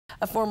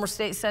A former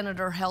state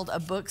senator held a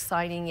book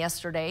signing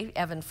yesterday.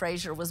 Evan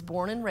Frazier was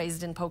born and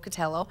raised in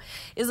Pocatello,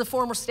 is a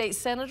former state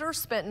senator,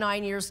 spent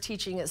 9 years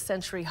teaching at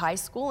Century High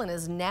School, and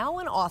is now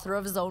an author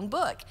of his own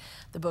book.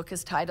 The book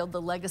is titled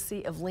The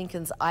Legacy of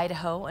Lincoln's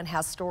Idaho and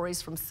has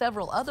stories from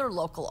several other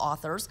local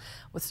authors,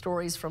 with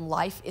stories from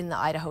life in the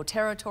Idaho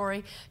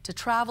Territory to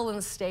travel in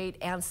the state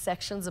and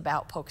sections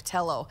about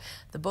Pocatello.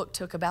 The book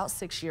took about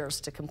 6 years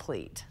to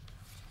complete.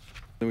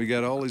 And we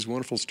got all these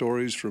wonderful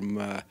stories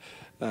from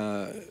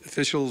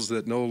officials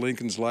that know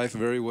Lincoln's life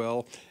very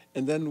well.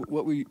 And then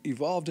what we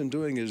evolved in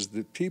doing is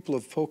the people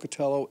of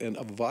Pocatello and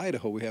of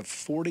Idaho. We have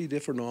 40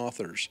 different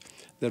authors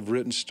that have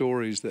written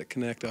stories that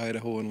connect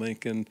Idaho and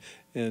Lincoln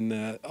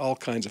and all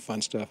kinds of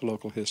fun stuff,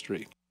 local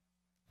history.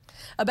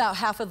 About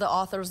half of the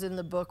authors in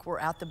the book were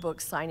at the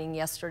book signing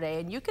yesterday,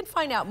 and you can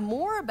find out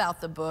more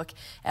about the book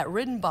at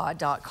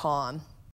riddenbaugh.com.